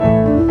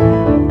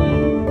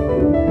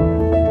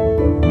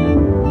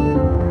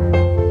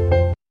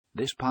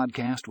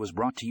podcast was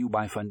brought to you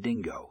by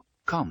Fundingo.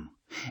 Come.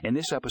 In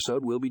this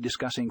episode, we'll be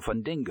discussing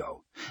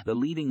Fundingo, the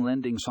leading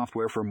lending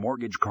software for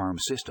mortgage CRM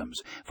systems.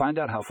 Find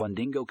out how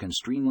Fundingo can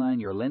streamline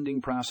your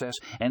lending process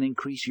and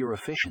increase your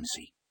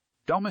efficiency.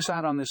 Don't miss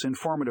out on this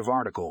informative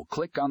article.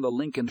 Click on the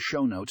link in the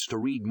show notes to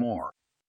read more.